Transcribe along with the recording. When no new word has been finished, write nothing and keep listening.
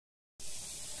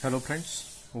Hello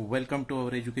friends, welcome to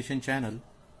our education channel.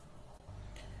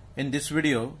 In this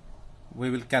video we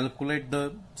will calculate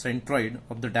the centroid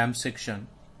of the dam section.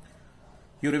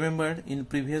 You remember in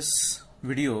previous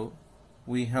video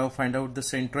we have find out the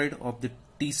centroid of the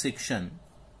T section.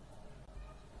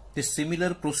 This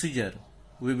similar procedure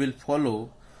we will follow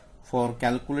for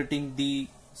calculating the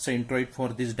centroid for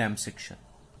this dam section.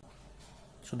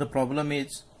 So the problem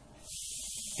is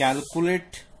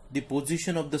calculate the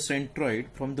position of the centroid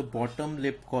from the bottom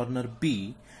left corner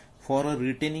B for a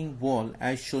retaining wall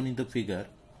as shown in the figure.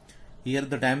 Here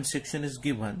the dam section is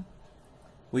given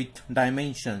with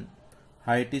dimension.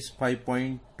 Height is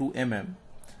 5.2 mm,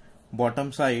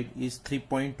 bottom side is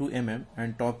 3.2 mm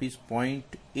and top is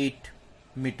 0.8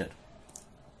 meter.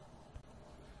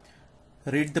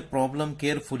 Read the problem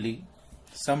carefully.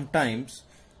 Sometimes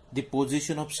the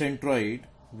position of centroid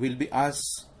will be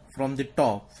asked from the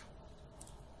top.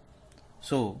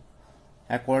 So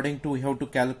according to we have to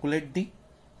calculate the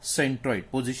centroid,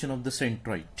 position of the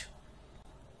centroid.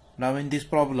 Now in this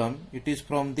problem it is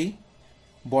from the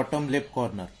bottom left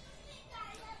corner.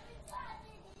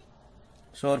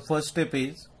 So our first step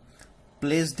is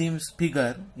place this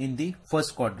figure in the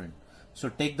first quadrant. So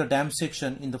take the dam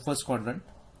section in the first quadrant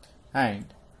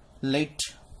and let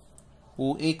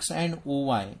OX and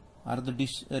OY are the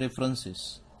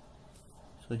references.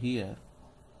 So here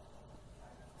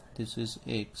this is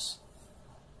X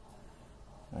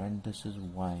and this is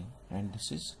Y and this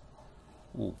is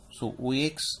O. So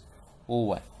OX,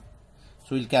 OY.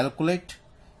 So we'll calculate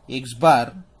X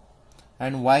bar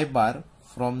and Y bar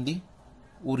from the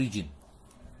origin.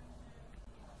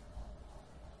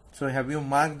 So have you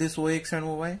marked this OX and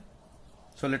OY?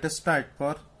 So let us start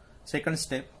for second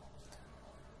step.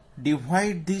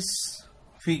 Divide this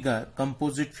figure,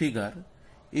 composite figure,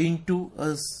 into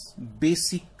a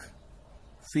basic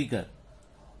figure.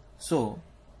 So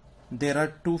there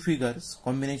are two figures,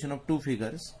 combination of two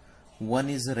figures. One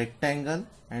is a rectangle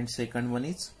and second one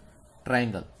is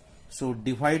triangle. So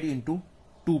divide into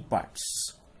two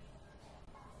parts.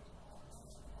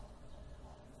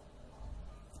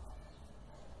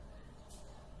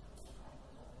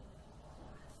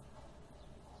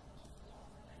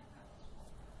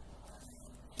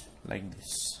 Like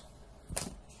this.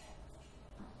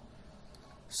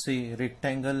 Say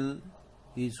rectangle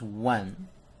is one,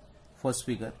 first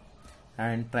figure,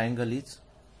 and triangle is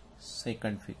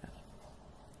second figure.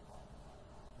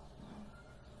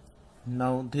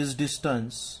 Now this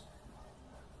distance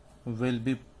will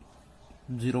be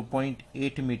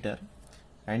 0.8 meter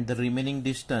and the remaining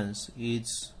distance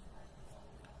is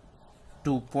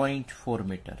 2.4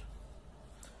 meter.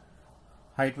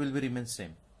 Height will be remain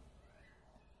same.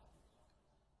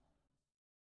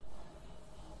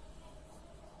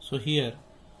 So here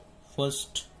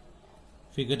first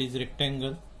figure is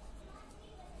rectangle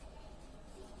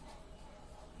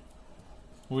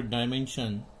with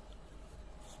dimension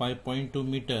 5.2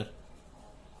 meter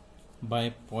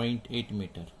by 0.8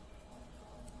 meter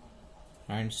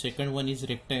and second one is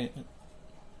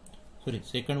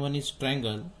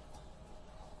triangle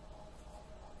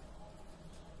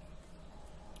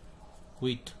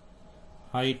with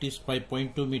height is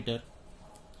 5.2 meter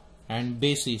and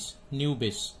base is new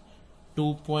base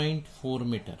 2.4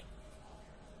 meter.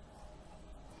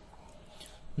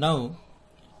 Now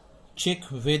check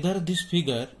whether this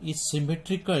figure is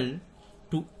symmetrical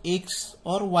to X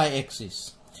or Y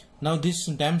axis. Now this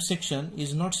dam section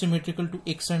is not symmetrical to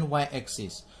X and Y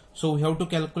axis. So we have to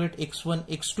calculate X1,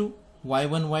 X2,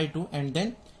 Y1, Y2 and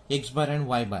then X bar and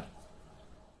Y bar.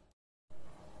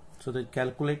 So they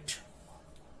calculate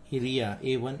area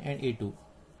A1 and A2.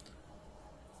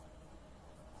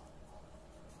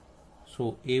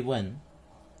 So A1,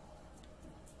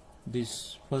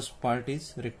 this first part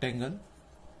is rectangle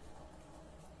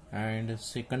and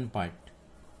second part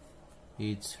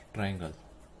is triangle.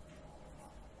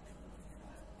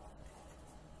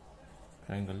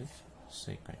 Triangle is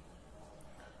second.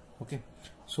 Okay.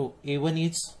 So A1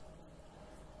 is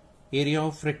area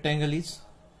of rectangle is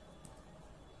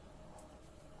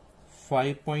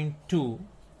 5.2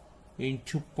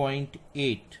 into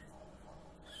 0.8.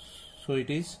 So it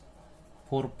is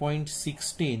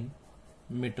 4.16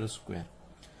 meter square.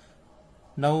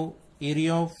 Now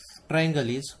area of triangle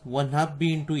is 1/2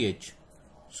 B into H.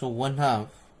 So 1/2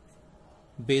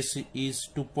 base is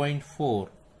 2.4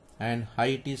 and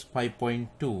height is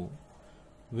 5.2.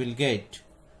 Will get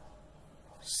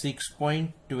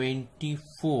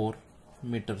 6.24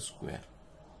 meter square.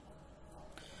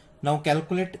 Now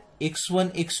calculate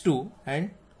X1, X2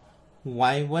 and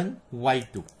Y1,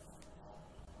 Y2.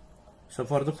 So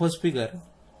for the first figure,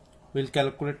 we'll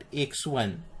calculate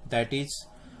x1, that is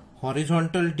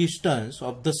horizontal distance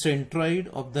of the centroid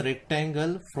of the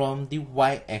rectangle from the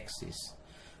y-axis.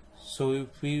 So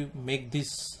if we make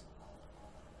this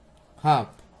half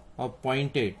of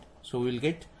 0.8, so we will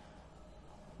get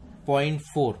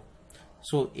 0.4.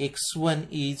 So x1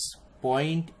 is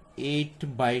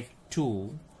 0.8 by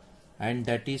 2 and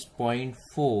that is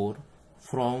 0.4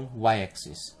 from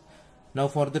y-axis. Now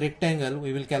for the rectangle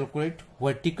we will calculate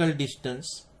vertical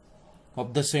distance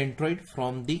of the centroid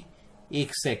from the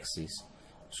x-axis.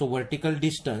 So vertical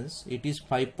distance, it is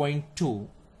 5.2.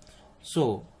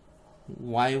 So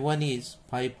y1 is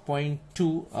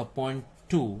 5.2 upon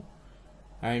 2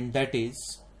 and that is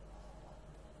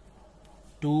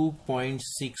 2.6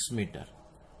 meter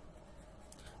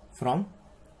from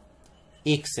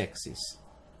x-axis.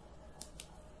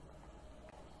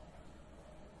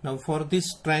 Now for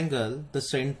this triangle, the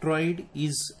centroid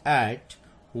is at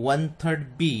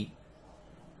 1/3 B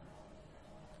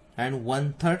and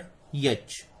 1/3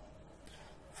 H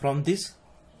from this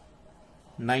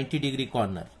 90-degree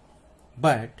corner.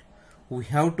 But we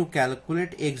have to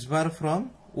calculate x bar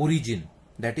from origin,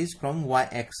 that is from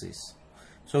y-axis.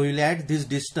 So we will add this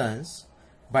distance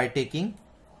by taking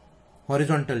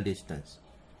horizontal distance.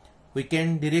 We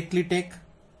can directly take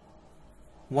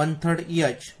 1/3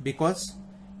 H because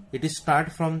it is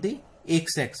start from the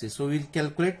x-axis. So we will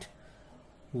calculate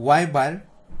y bar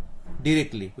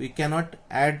directly. We cannot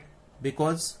add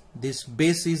because this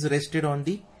base is rested on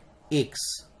the x.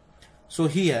 So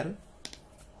here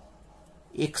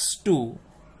x2,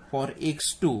 for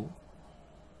x2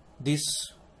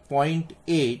 this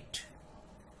 0.8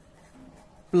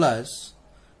 plus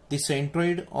the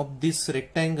centroid of this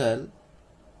rectangle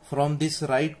from this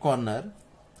right corner,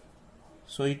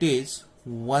 so it is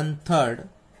 1/3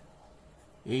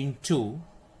 into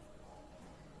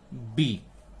B.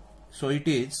 So it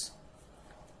is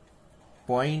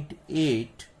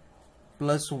 0.8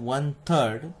 plus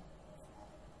 1/3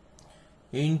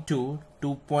 into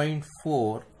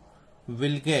 2.4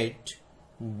 will get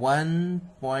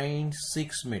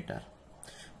 1.6 meter.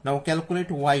 Now calculate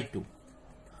y2.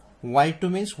 Y2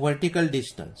 means vertical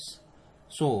distance.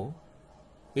 So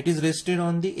it is rested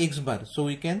on the x bar. So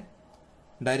we can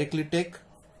directly take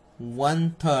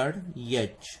 1/3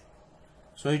 H.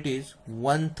 So it is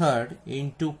 1/3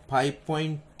 into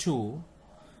 5.2.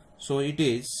 So it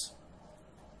is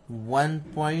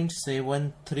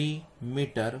 1.73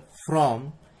 meter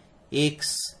from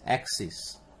x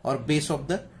axis or base of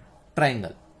the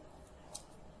triangle.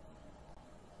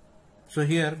 So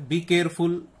here be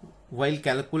careful while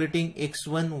calculating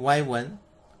x1, y1,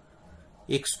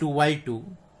 x2,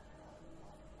 y2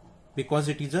 because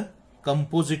it is a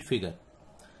composite figure.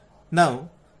 Now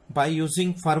by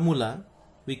using formula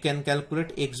we can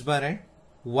calculate x bar and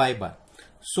y bar.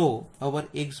 So our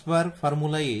x bar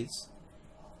formula is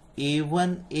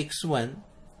a1 x1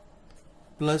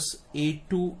 plus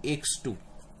a2 x2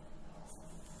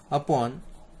 upon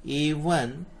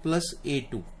a1 plus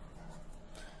a2.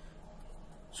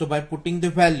 So by putting the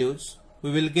values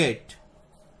we will get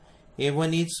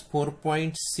a1 is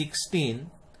 4.16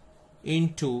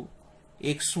 into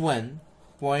x1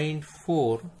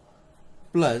 0.4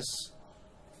 plus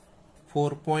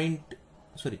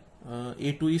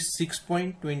a2 is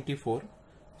 6.24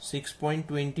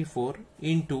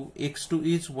 into x2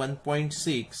 is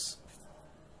 1.6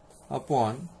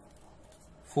 upon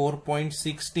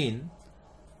 4.16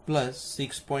 plus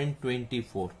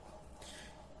 6.24.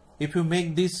 If you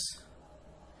make this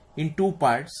in two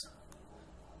parts,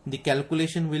 the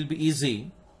calculation will be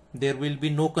easy. There will be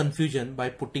no confusion by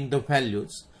putting the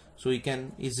values. So you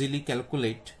can easily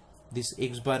calculate this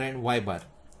x bar and y bar.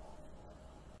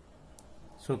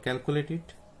 So calculate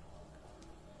it.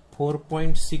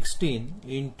 4.16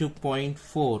 into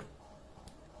 0.4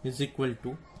 is equal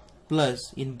to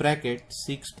plus in bracket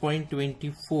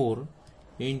 6.24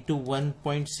 into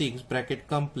 1.6 bracket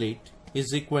complete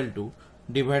is equal to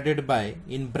divided by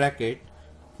in bracket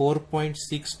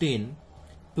 4.16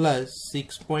 plus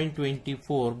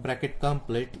 6.24 bracket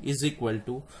complete is equal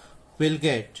to, will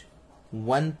get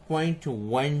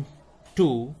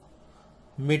 1.12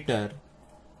 meter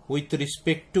with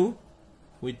respect to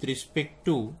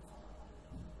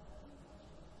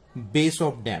base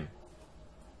of dam,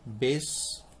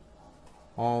 base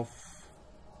of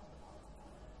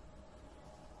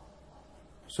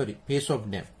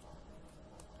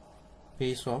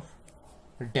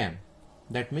dam,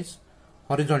 that means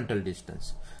horizontal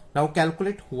distance. Now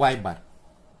calculate y bar.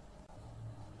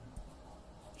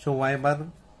 So y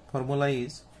bar formula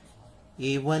is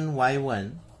a1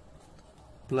 y1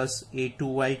 plus a2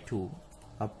 y2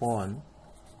 upon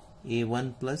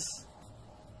a1 plus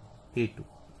a2.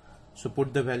 So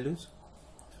put the values.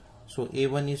 So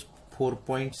A1 is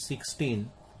 4.16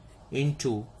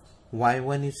 into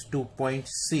Y1 is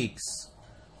 2.6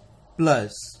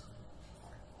 plus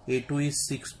A2 is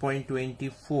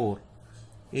 6.24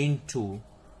 into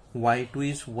Y2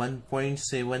 is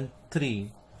 1.73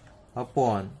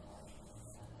 upon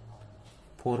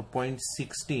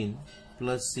 4.16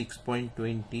 plus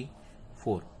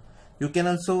 6.24. You can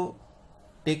also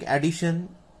take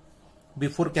addition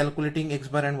before calculating x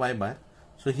bar and y bar.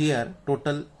 So here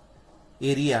total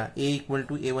area A equal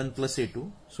to A1 plus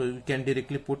A2. So you can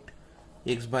directly put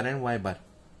x bar and y bar.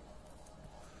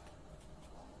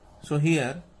 So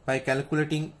here by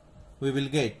calculating we will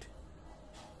get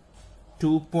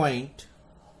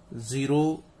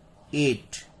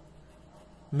 2.08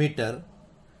 meter,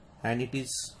 and it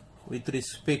is with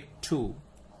respect to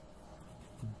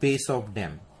base of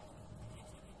dam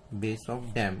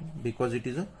because it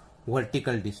is a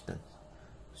vertical distance.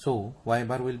 So y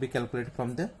bar will be calculated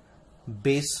from the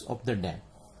base of the dam.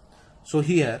 So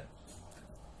here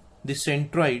the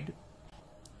centroid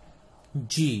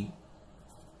G,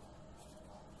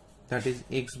 that is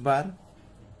x bar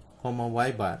comma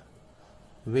y bar,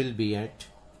 will be at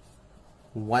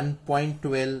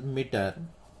 1.12 meter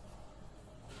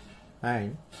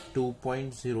and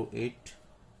 2.08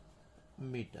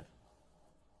 meter.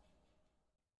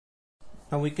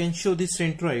 Now we can show this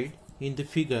centroid in the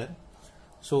figure.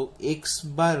 So x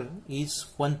bar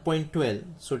is 1.12.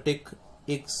 So take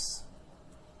x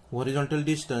horizontal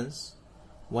distance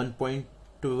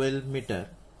 1.12 meter.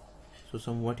 So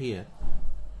somewhat here.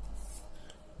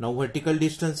 Now vertical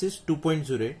distance is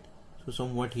 2.08. So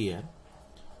somewhat here.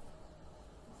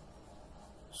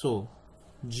 So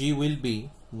G will be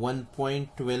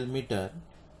 1.12 meter,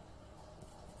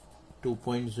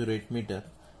 2.08 meter.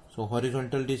 So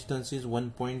horizontal distance is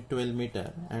 1.12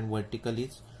 meter and vertical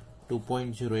is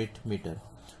 2.08 meter.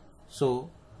 So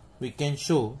we can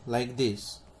show like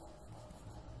this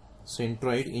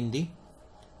centroid in the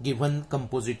given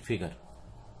composite figure.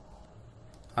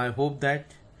 I hope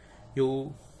that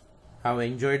you have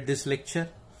enjoyed this lecture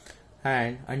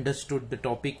and understood the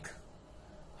topic,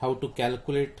 how to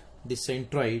calculate the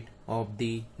centroid of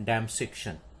the dam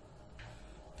section.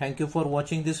 Thank you for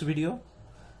watching this video.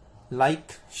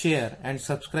 Like, share and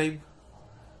subscribe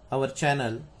our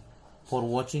channel for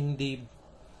watching the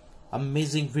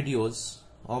amazing videos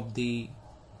of the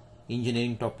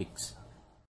engineering topics.